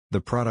The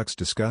products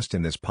discussed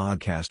in this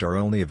podcast are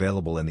only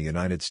available in the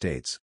United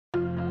States.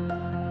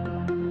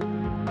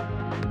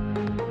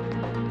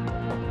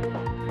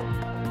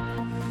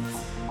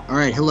 All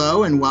right,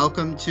 hello and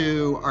welcome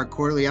to our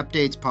quarterly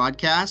updates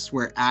podcast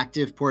where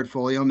active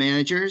portfolio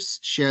managers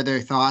share their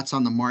thoughts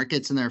on the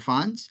markets and their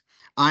funds.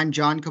 I'm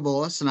John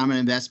Kabolis and I'm an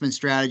investment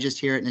strategist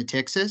here at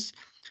Natixis.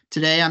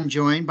 Today I'm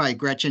joined by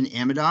Gretchen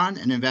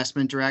Amidon, an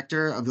investment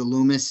director of the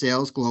Loomis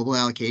Sayles Global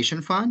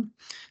Allocation Fund.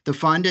 The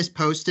fund has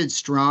posted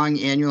strong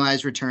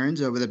annualized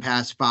returns over the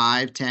past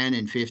 5, 10,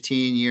 and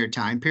 15-year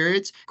time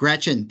periods.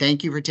 Gretchen,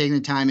 thank you for taking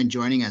the time and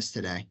joining us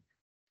today.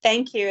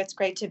 Thank you. It's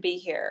great to be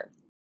here.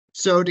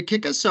 So to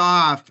kick us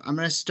off, I'm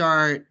going to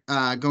start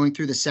going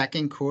through the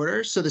second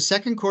quarter. So the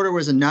second quarter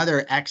was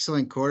another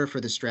excellent quarter for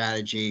the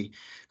strategy.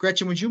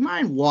 Gretchen, would you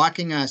mind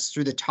walking us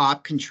through the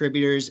top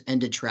contributors and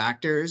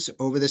detractors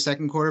over the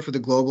second quarter for the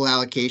global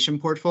allocation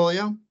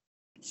portfolio?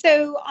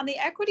 So on the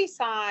equity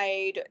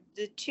side,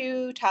 the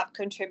two top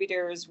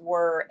contributors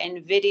were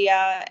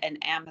NVIDIA and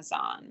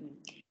Amazon.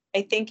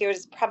 I think it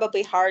was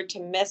probably hard to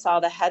miss all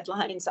the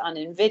headlines on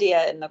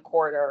NVIDIA in the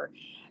quarter.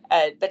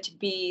 But to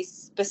be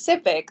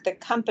specific, the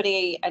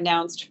company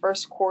announced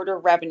first quarter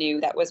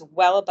revenue that was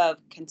well above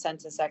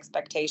consensus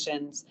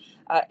expectations.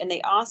 And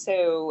they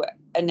also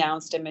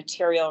announced a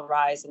material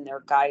rise in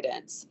their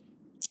guidance.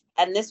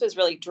 And this was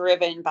really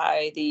driven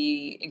by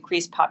the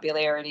increased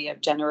popularity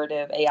of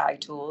generative AI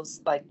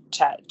tools like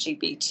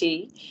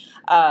ChatGPT,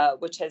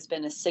 which has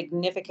been a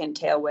significant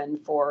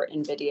tailwind for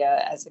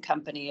NVIDIA as a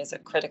company as a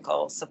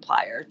critical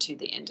supplier to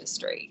the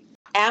industry.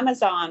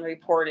 Amazon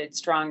reported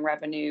strong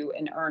revenue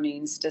and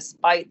earnings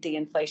despite the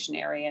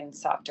inflationary and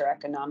softer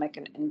economic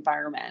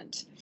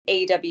environment.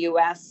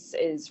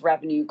 AWS's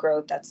revenue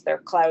growth, that's their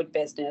cloud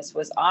business,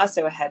 was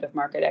also ahead of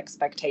market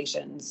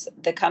expectations.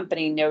 The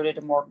company noted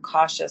a more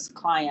cautious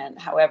client.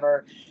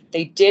 However,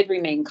 they did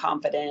remain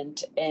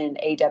confident in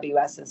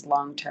AWS's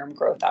long-term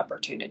growth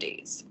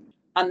opportunities.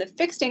 On the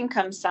fixed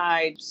income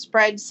side,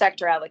 spread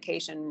sector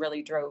allocation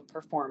really drove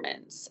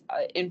performance.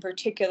 In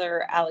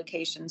particular,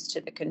 allocations to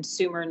the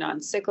consumer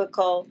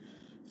non-cyclical,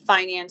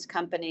 finance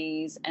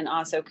companies, and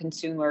also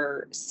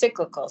consumer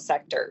cyclical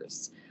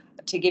sectors.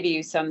 To give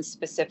you some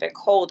specific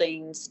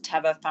holdings,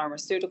 Teva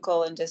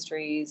Pharmaceutical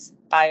Industries,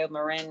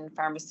 BioMarin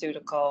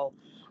Pharmaceutical,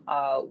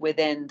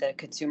 within the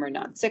consumer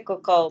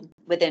non-cyclical,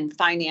 within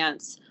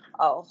finance,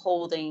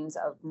 holdings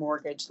of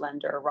mortgage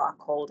lender Rock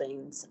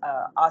Holdings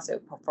also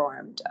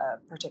performed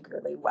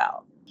particularly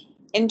well.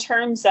 In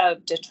terms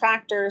of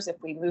detractors, if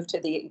we move to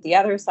the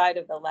other side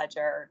of the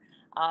ledger,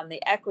 on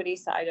the equity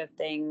side of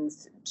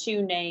things,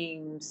 two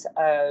names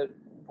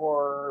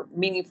were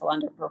meaningful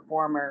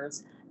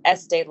underperformers,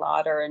 Estee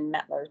Lauder and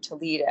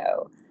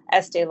Mettler-Toledo.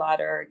 Estee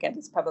Lauder, again,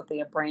 is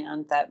probably a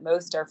brand that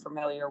most are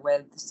familiar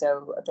with.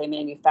 So they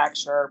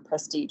manufacture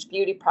prestige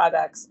beauty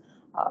products,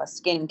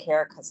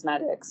 skincare,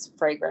 cosmetics,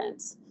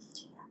 fragrance.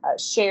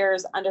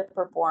 Shares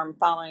underperformed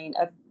following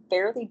a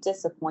fairly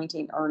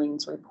disappointing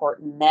earnings report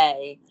in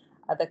May.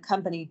 The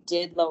company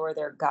did lower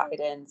their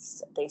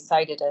guidance. They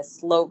cited a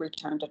slow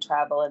return to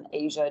travel in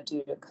Asia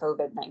due to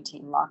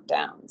COVID-19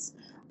 lockdowns.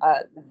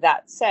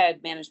 That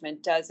said,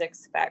 management does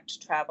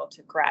expect travel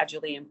to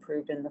gradually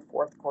improve in the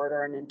fourth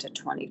quarter and into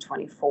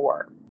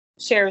 2024.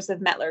 Shares of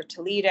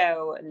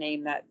Mettler-Toledo, a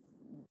name that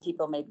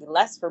people may be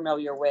less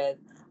familiar with,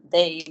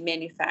 they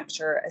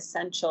manufacture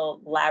essential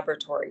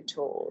laboratory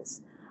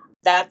tools.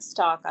 That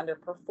stock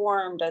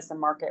underperformed as the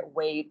market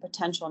weighed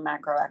potential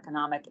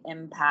macroeconomic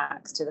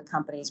impacts to the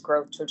company's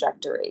growth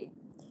trajectory.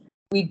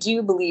 We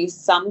do believe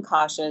some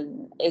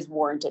caution is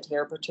warranted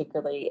here,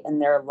 particularly in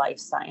their life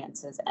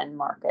sciences end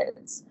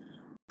markets.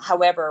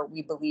 However,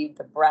 we believe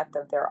the breadth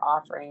of their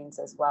offerings,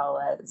 as well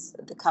as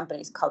the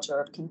company's culture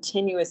of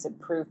continuous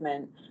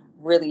improvement,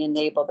 really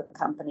enable the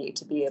company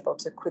to be able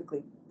to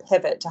quickly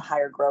pivot to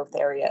higher growth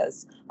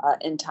areas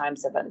in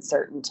times of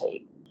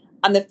uncertainty.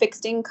 On the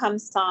fixed income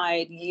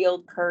side,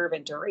 yield curve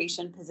and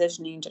duration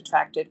positioning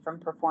detracted from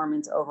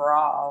performance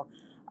overall.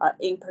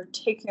 In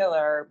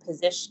particular,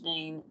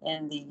 positioning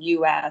in the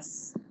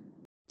US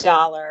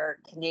dollar,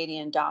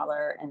 Canadian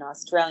dollar, and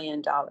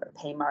Australian dollar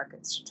pay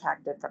markets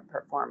detracted from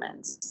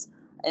performance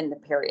in the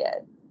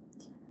period.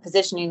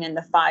 Positioning in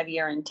the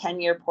 5-year and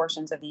 10-year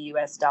portions of the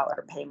US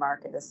dollar pay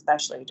market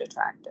especially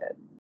detracted.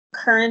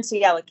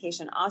 Currency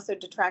allocation also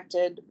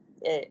detracted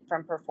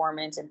from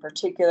performance, in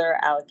particular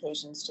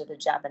allocations to the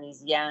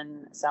Japanese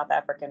yen, South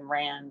African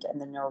rand, and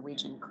the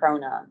Norwegian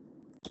krona,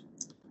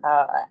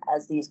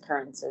 as these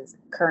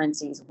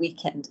currencies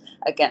weakened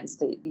against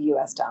the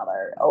US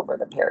dollar over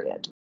the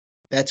period.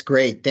 That's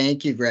great.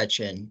 Thank you,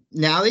 Gretchen.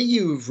 Now that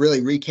you've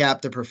really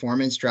recapped the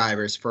performance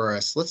drivers for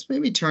us, let's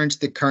maybe turn to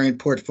the current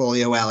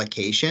portfolio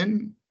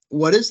allocation.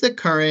 What does the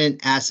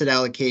current asset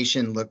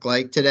allocation look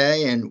like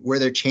today, and were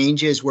there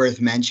changes worth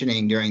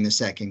mentioning during the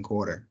second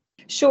quarter?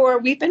 Sure.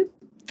 We've been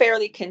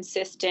fairly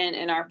consistent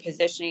in our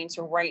positioning.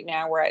 So right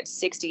now we're at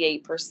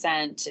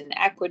 68% in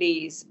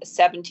equities,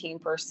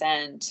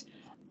 17%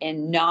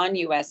 in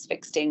non-U.S.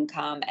 fixed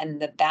income,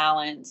 and the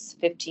balance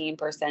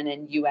 15%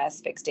 in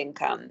U.S. fixed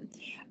income.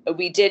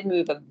 We did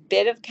move a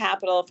bit of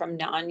capital from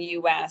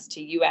non-US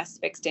to US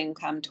fixed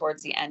income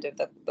towards the end of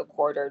the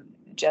quarter,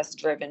 just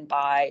driven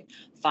by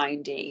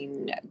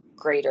finding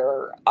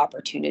greater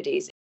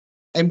opportunities.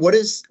 And what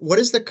is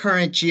the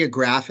current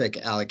geographic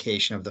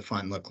allocation of the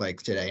fund look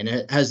like today?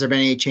 And has there been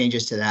any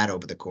changes to that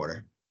over the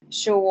quarter?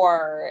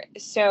 Sure.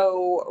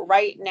 So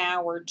right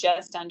now we're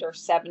just under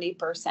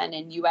 70%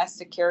 in US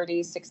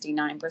securities,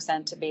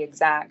 69% to be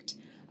exact,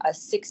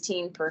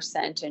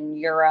 16% in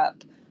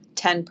Europe,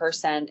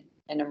 10%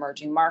 in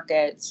emerging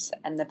markets,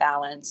 and the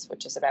balance,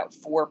 which is about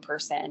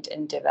 4%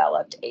 in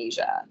developed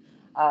Asia.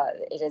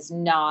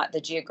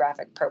 The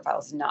geographic profile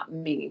has not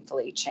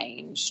meaningfully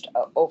changed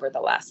over the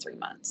last 3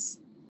 months.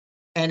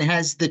 And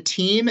has the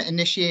team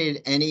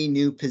initiated any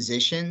new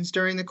positions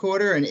during the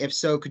quarter? And if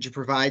so, could you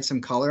provide some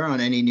color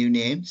on any new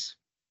names?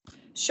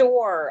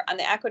 Sure. On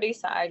the equity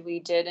side, we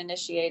did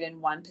initiate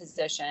in one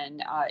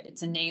position.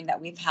 It's a name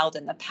that we've held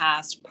in the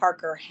past,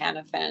 Parker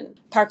Hannifin.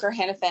 Parker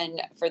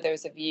Hannifin, for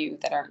those of you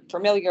that aren't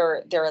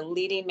familiar, they're a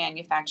leading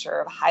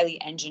manufacturer of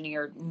highly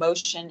engineered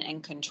motion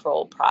and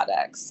control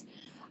products.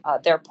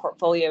 Their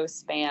portfolio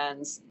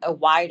spans a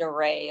wide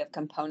array of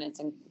components,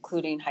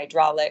 including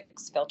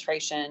hydraulics,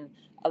 filtration,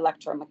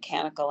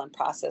 electromechanical, and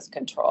process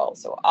control.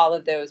 So all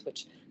of those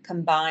which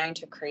combine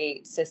to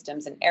create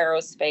systems in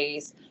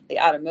aerospace, the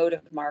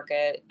automotive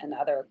market, and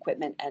other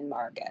equipment end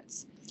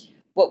markets.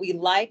 What we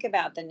like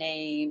about the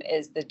name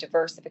is the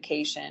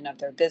diversification of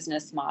their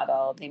business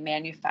model. They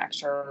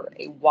manufacture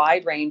a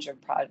wide range of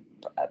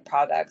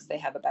products. They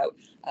have about,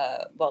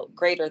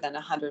 greater than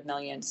 100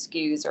 million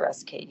SKUs or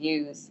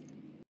SKUs.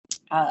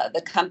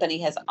 The company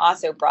has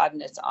also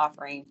broadened its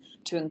offering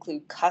to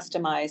include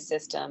customized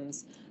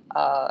systems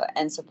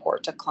and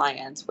support to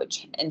clients,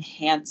 which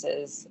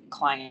enhances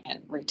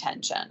client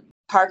retention.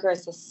 Parker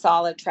has a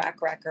solid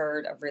track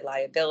record of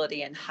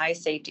reliability and high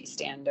safety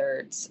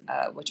standards,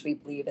 which we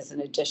believe is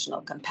an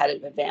additional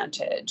competitive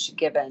advantage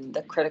given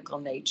the critical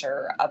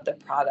nature of the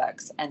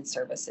products and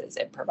services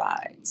it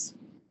provides.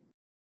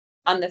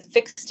 On the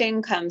fixed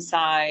income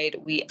side,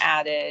 we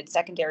added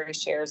secondary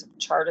shares of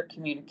Charter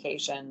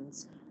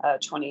Communications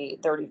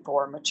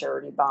 2034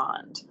 maturity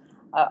bond.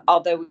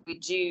 Although we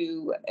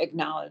do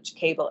acknowledge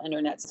cable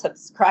internet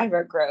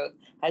subscriber growth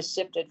has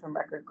shifted from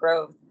record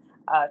growth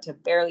to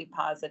barely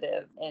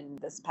positive in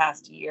this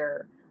past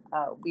year,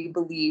 we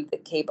believe the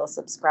cable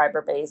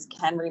subscriber base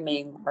can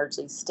remain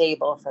largely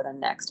stable for the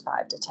next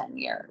 5 to 10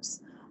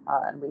 years.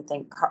 And we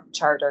think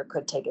Charter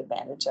could take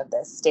advantage of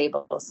this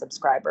stable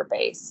subscriber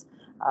base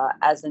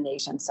as the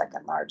nation's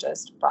second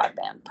largest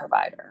broadband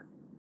provider.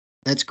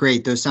 That's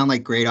great. Those sound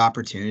like great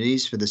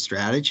opportunities for the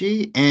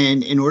strategy.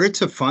 And in order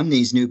to fund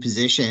these new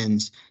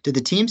positions, did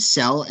the team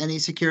sell any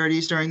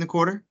securities during the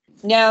quarter?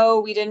 No,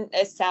 we didn't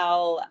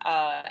sell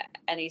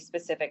any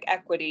specific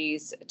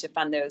equities to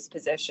fund those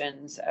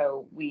positions.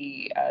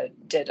 We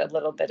did a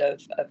little bit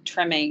of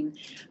trimming.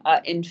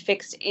 In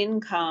fixed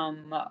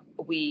income,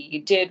 we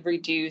did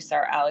reduce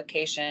our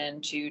allocation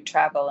to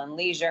travel and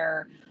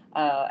leisure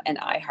and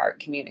iHeart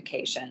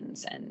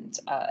Communications. And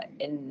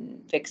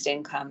in fixed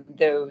income,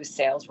 those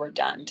sales were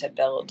done to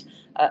build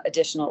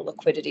additional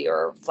liquidity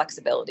or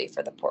flexibility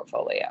for the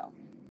portfolio.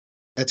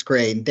 That's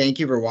great. And thank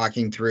you for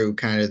walking through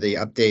kind of the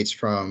updates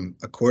from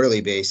a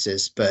quarterly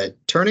basis. But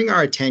turning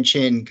our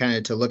attention kind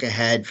of to look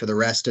ahead for the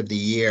rest of the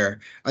year,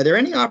 are there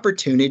any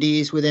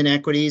opportunities within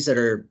equities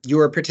that you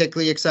are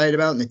particularly excited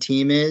about and the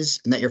team is,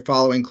 and that you're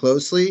following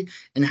closely?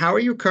 And how are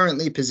you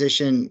currently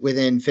positioned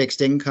within fixed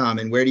income,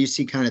 and where do you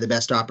see kind of the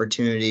best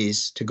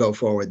opportunities to go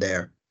forward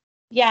there?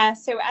 Yeah,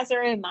 so as a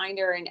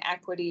reminder, in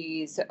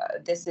equities,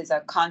 this is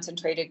a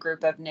concentrated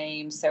group of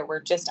names. So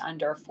we're just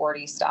under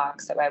 40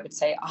 stocks. So I would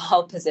say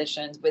all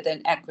positions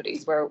within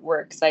equities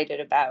we're excited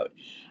about.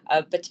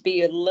 But to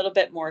be a little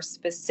bit more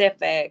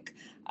specific,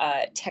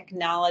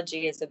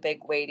 technology is a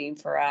big weighting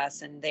for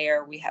us. And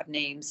there we have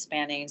names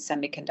spanning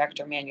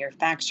semiconductor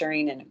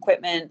manufacturing and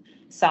equipment,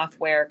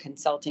 software,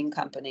 consulting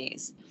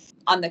companies.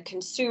 On the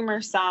consumer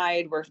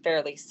side, we're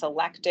fairly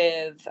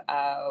selective.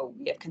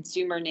 We have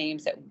consumer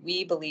names that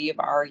we believe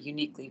are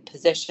uniquely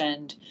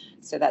positioned.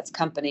 So that's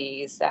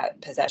companies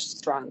that possess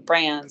strong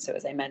brands. So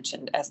as I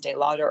mentioned, Estee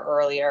Lauder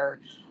earlier,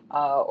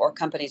 or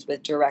companies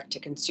with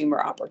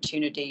direct-to-consumer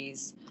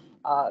opportunities,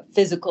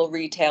 physical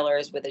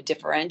retailers with a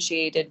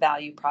differentiated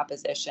value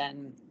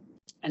proposition.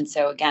 And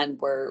so again,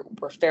 we're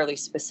fairly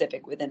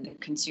specific within the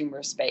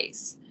consumer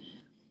space.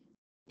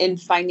 In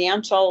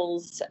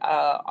financials,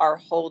 our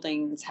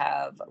holdings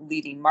have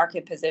leading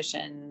market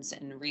positions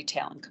in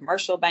retail and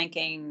commercial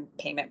banking,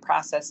 payment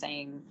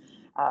processing,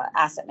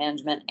 asset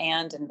management,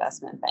 and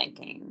investment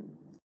banking.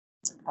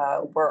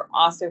 We're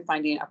also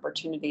finding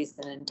opportunities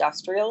in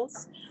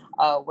industrials,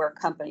 where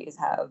companies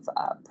have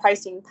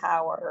pricing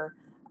power,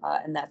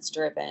 and that's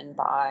driven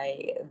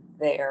by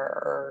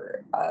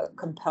their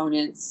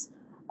components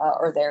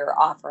or their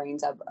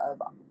offerings of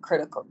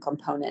critical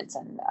components.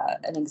 And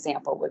an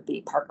example would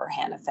be Parker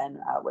Hannifin,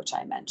 which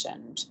I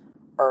mentioned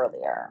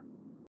earlier.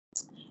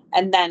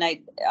 And then I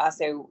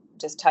also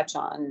just touch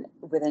on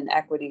within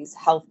equities,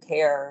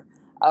 healthcare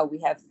We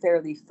have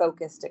fairly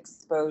focused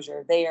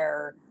exposure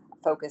there,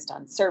 focused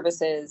on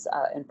services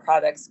and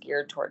products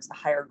geared towards the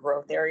higher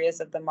growth areas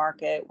of the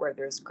market where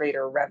there's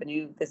greater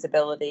revenue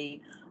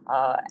visibility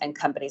and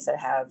companies that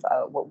have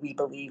what we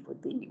believe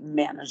would be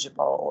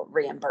manageable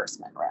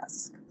reimbursement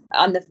risk.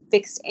 On the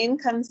fixed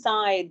income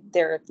side,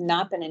 there have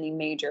not been any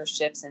major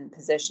shifts in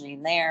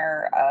positioning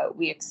there.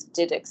 We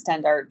did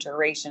extend our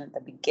duration at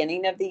the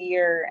beginning of the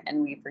year,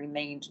 and we've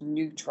remained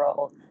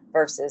neutral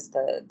versus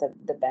the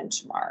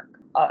benchmark.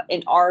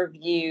 In our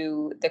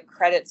view, the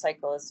credit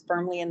cycle is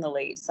firmly in the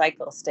late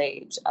cycle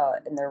stage,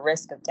 and the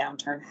risk of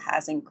downturn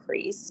has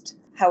increased.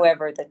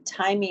 However, the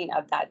timing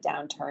of that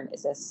downturn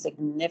is a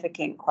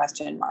significant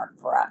question mark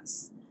for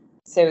us.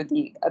 So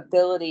the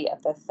ability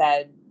of the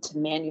Fed to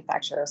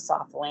manufacture a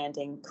soft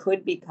landing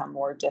could become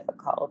more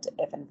difficult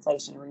if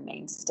inflation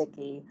remains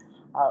sticky,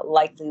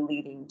 likely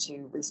leading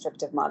to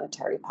restrictive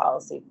monetary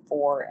policy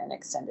for an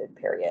extended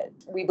period.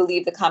 We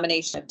believe the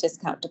combination of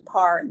discount to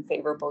par and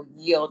favorable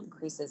yield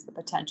increases the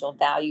potential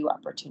value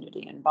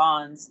opportunity in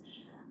bonds.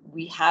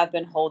 We have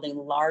been holding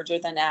larger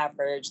than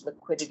average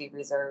liquidity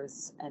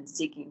reserves and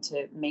seeking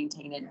to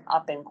maintain an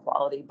up in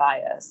quality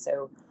bias.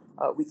 So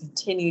we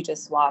continue to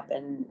swap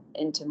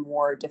into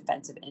more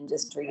defensive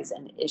industries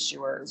and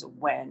issuers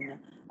when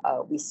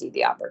we see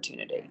the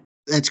opportunity.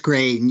 That's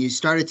great. And you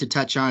started to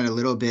touch on it a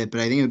little bit, but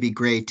I think it would be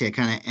great to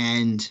kind of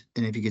end,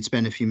 and if you could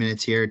spend a few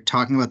minutes here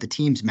talking about the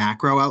team's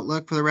macro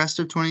outlook for the rest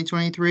of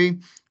 2023,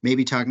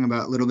 maybe talking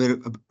about a little bit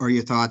of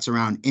your thoughts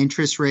around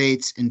interest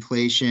rates,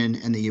 inflation,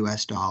 and the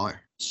US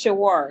dollar.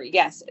 Sure.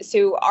 Yes.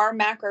 So our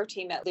macro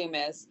team at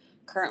Loomis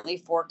currently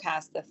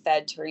forecasts the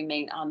Fed to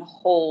remain on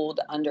hold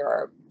under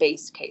our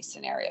base case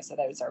scenario. So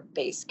that is our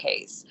base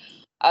case.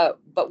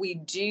 But we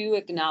do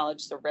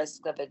acknowledge the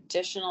risk of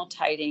additional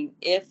tightening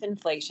if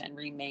inflation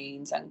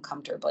remains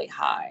uncomfortably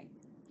high.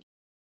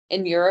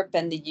 In Europe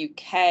and the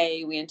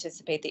UK, we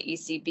anticipate the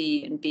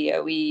ECB and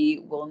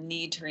BOE will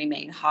need to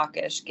remain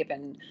hawkish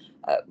given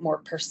more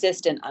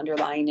persistent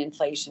underlying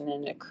inflation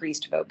and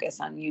increased focus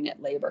on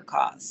unit labor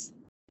costs.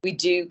 We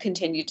do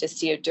continue to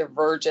see a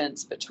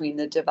divergence between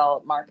the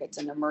developed markets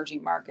and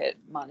emerging market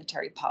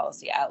monetary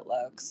policy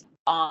outlooks.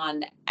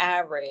 On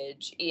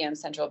average, EM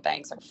central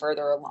banks are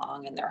further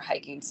along in their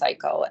hiking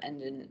cycle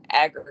and in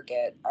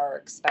aggregate are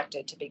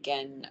expected to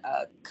begin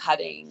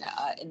cutting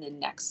in the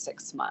next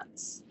 6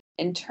 months.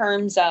 In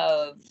terms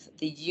of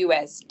the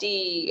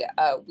USD,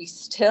 we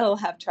still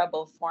have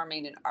trouble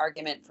forming an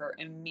argument for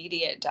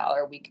immediate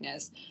dollar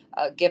weakness,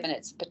 given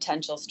its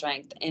potential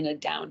strength in a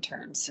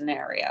downturn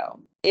scenario.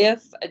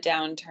 If a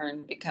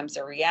downturn becomes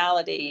a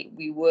reality,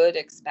 we would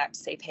expect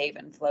safe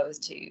haven flows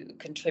to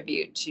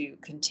contribute to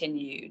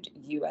continued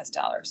US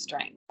dollar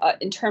strength.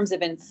 In terms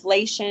of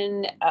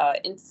inflation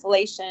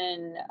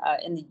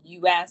in the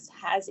US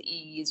has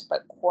eased,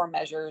 but core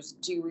measures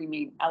do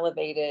remain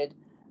elevated,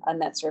 and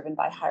that's driven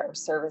by higher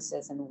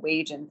services and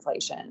wage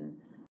inflation.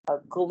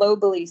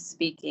 Globally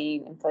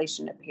speaking,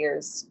 inflation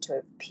appears to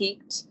have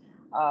peaked,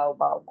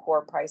 while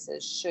core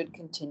prices should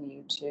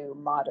continue to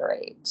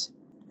moderate.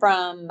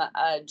 From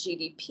a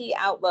GDP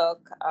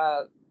outlook,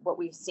 what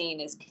we've seen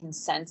is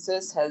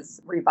consensus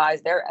has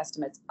revised their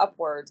estimates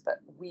upwards, but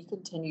we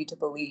continue to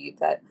believe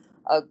that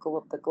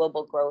the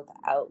global growth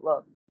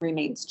outlook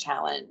remains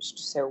challenged.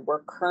 So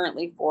we're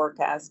currently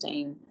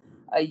forecasting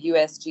a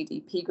U.S.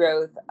 GDP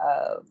growth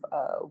of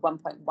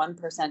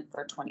 1.1%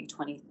 for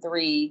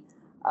 2023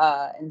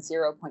 and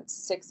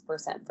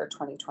 0.6% for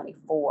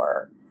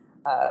 2024.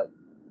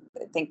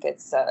 I think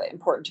it's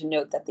important to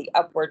note that the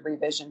upward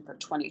revision for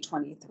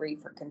 2023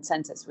 for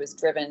consensus was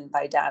driven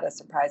by data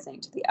surprising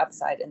to the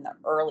upside in the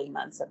early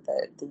months of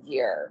the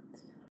year.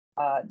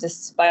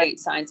 Despite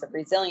signs of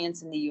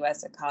resilience in the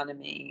U.S.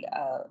 economy,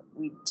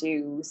 we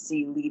do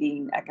see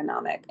leading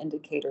economic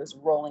indicators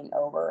rolling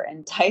over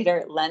and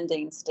tighter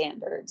lending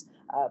standards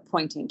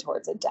pointing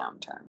towards a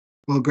downturn.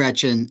 Well,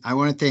 Gretchen, I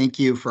want to thank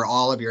you for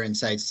all of your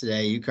insights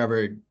today. You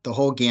covered the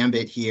whole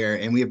gambit here,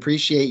 and we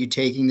appreciate you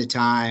taking the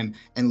time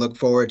and look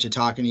forward to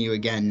talking to you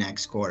again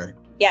next quarter.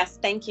 Yes,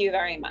 thank you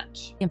very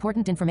much.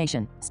 Important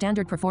information.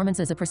 Standard performance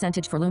as a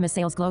percentage for Loomis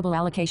Sayles Global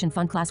Allocation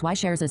Fund Class Y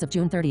shares as of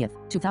June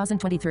 30th,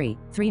 2023.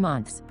 3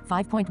 months,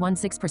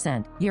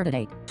 5.16%.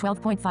 Year-to-date,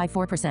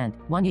 12.54%.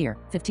 1 year,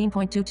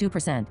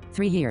 15.22%.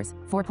 3 years,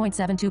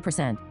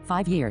 4.72%.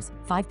 5 years,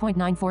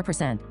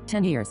 5.94%.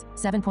 10 years,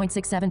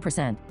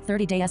 7.67%.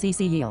 30-day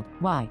SEC yield,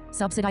 Y.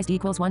 Subsidized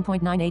equals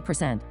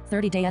 1.98%.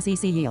 30-day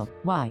SEC yield,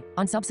 Y.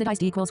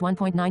 Unsubsidized equals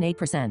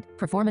 1.98%.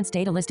 Performance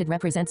data listed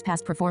represents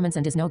past performance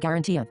and is no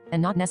guarantee of,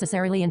 and not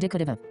necessarily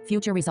indicative of,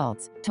 future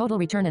results. Total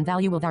return and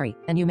value will vary,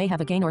 and you may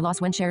have a gain or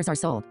loss when shares are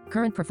sold.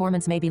 Current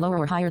performance may be lower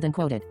or higher than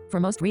quoted. For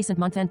most recent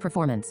month-end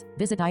performance,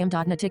 visit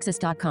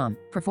im.natixis.com.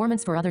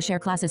 Performance for other share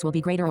classes will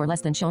be greater or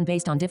less than shown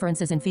based on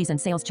differences in fees and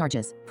sales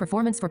charges.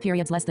 Performance for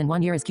periods less than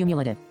 1 year is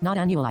cumulative, not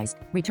annualized.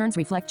 Returns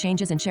reflect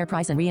changes in share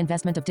price and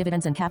reinvestment of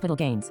dividends and capital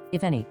gains,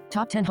 if any.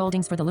 Top 10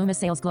 holdings for the Loomis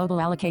Sayles Global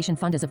Allocation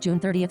Fund as of June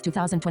 30th,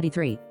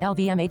 2023.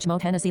 LVMH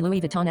Moët Hennessy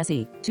Louis Vuitton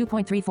SE,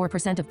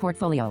 2.34% of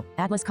portfolio.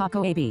 Atlas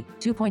Copco AB,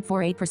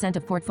 2.48%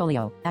 of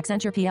portfolio.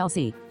 Accenture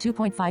plc,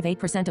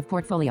 2.58% of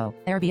portfolio.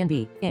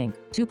 Airbnb, Inc.,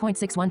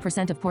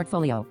 2.61% of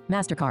portfolio.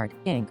 MasterCard,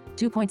 Inc.,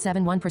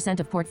 2.71%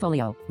 of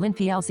portfolio. Lynn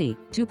plc,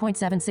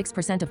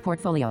 2.76% of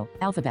portfolio.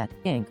 Alphabet,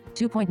 Inc.,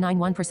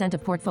 2.91%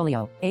 of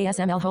portfolio.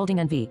 ASML Holding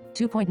NV,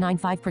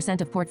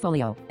 2.95% of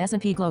portfolio.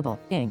 S&P Global,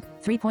 Inc.,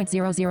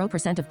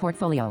 3.00% of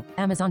portfolio.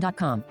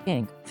 Amazon.com,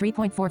 Inc.,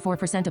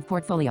 3.44% of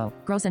portfolio.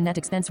 Gross and net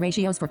expense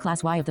ratios for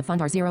Class Y of the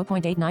fund are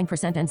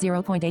 0.89% and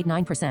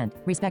 0.89%,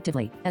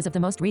 respectively. As of the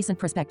most recent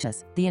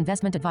prospectus, the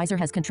investment advisor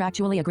has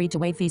contractually agreed to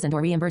waive fees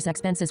and/or reimburse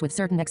expenses with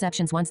certain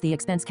exceptions once the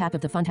expense cap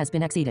of the fund has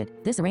been exceeded.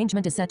 This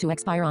arrangement is set to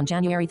expire on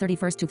January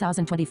 31,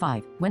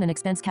 2025. When an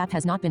expense cap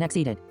has not been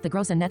exceeded, the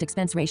gross and net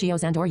expense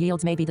ratios and/or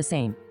yields may be the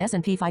same.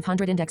 S&P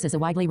 500 Index is a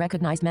widely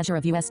recognized measure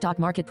of U.S. stock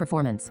market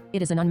performance.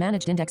 It is an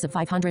unmanaged index of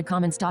 500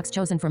 common stocks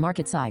chosen for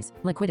market size,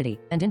 liquidity,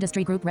 and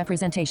industry group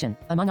representation,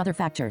 among other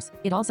factors.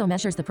 It also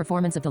measures the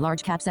performance of the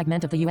large cap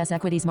segment of the U.S.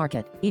 equities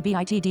market.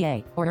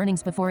 EBITDA, or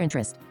earnings before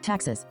interest,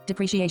 taxes,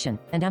 depreciation,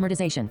 and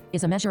amortization,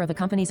 is a measure of a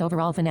company's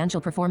overall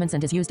financial performance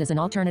and is used as an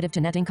alternative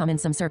to net income in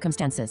some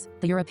circumstances.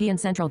 The European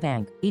Central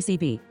Bank,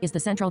 ECB, is the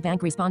central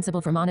bank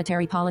responsible for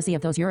monetary policy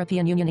of those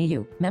European Union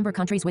 (EU) member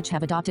countries which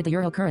have adopted the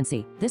euro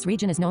currency. This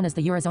region is known as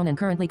the Eurozone and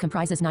currently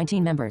comprises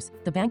 19 members.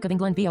 The Bank of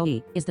England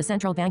 (BOE) is the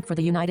central bank for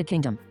the United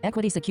Kingdom.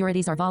 Equity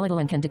securities are volatile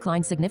and can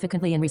decline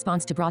significantly in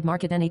response to broad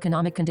market and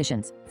economic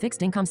conditions.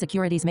 Fixed income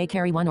securities may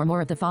carry one or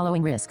more of the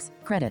following risks: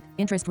 credit,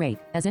 interest rate.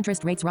 As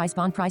interest rates rise,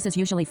 bond prices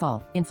usually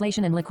fall.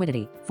 Inflation and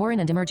liquidity. Foreign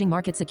and emerging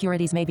market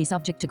securities may be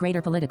subject to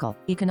greater political,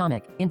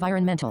 economic,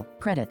 environmental,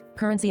 credit,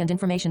 currency and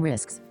information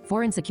risks.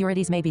 Foreign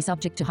securities may be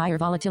subject to higher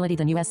volatility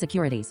than U.S.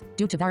 securities,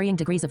 due to varying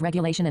degrees of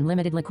regulation and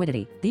limited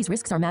liquidity. These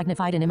risks are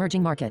magnified in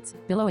emerging markets.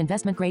 Below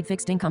investment-grade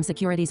fixed income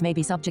securities may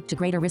be subject to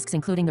greater risks,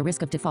 including the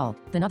risk of default,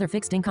 than other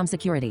fixed income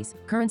securities.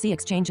 Currency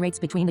exchange rates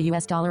between the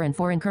U.S. dollar and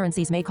foreign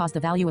currencies may cause the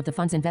value of the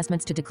fund's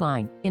investments to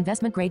decline.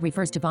 Investment grade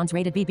refers to bonds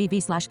rated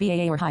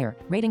BBB/Baa or higher.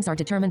 Ratings are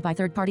determined by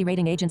third-party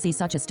rating agencies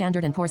such as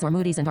Standard & Poor's or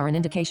Moody's and are an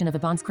indication of a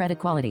bond's credit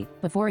quality.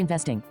 Before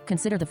investing,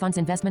 consider the fund's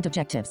investment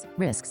objectives,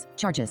 risks,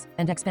 charges,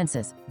 and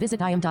expenses.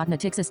 Visit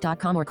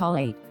im.natixis.com or call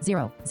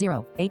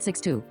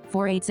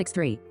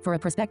 800-862-4863 for a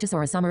prospectus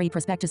or a summary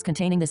prospectus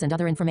containing this and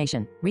other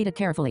information. Read it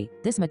carefully.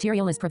 This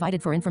material is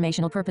provided for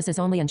informational purposes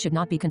only and should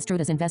not be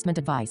construed as investment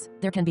advice.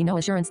 There can be no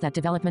assurance that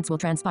developments will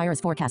transpire as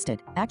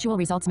forecasted. Actual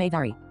results may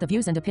vary. The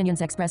views and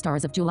opinions expressed are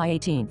as of July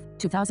 18,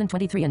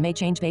 2023 and may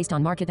change based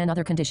on market and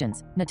other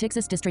conditions.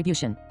 Natixis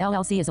Distribution,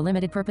 LLC is a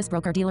limited-purpose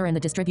broker-dealer and the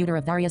distributor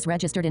of various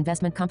registered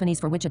investment companies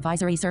for which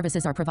advisory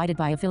services are provided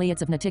by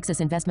affiliates of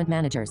Natixis Investment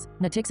Managers.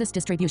 Natixis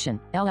Distribution,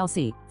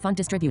 LLC, Fund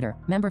Distributor,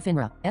 Member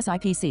FINRA,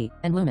 SIPC,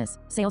 and Loomis,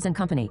 Sayles &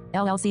 Company,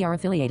 LLC are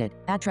affiliated.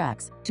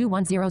 Adtrax,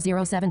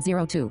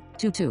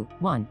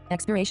 2100702-22-1.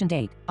 Expiration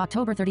date,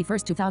 October 31,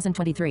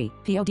 2023.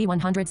 POD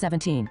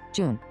 117,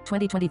 June,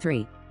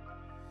 2023.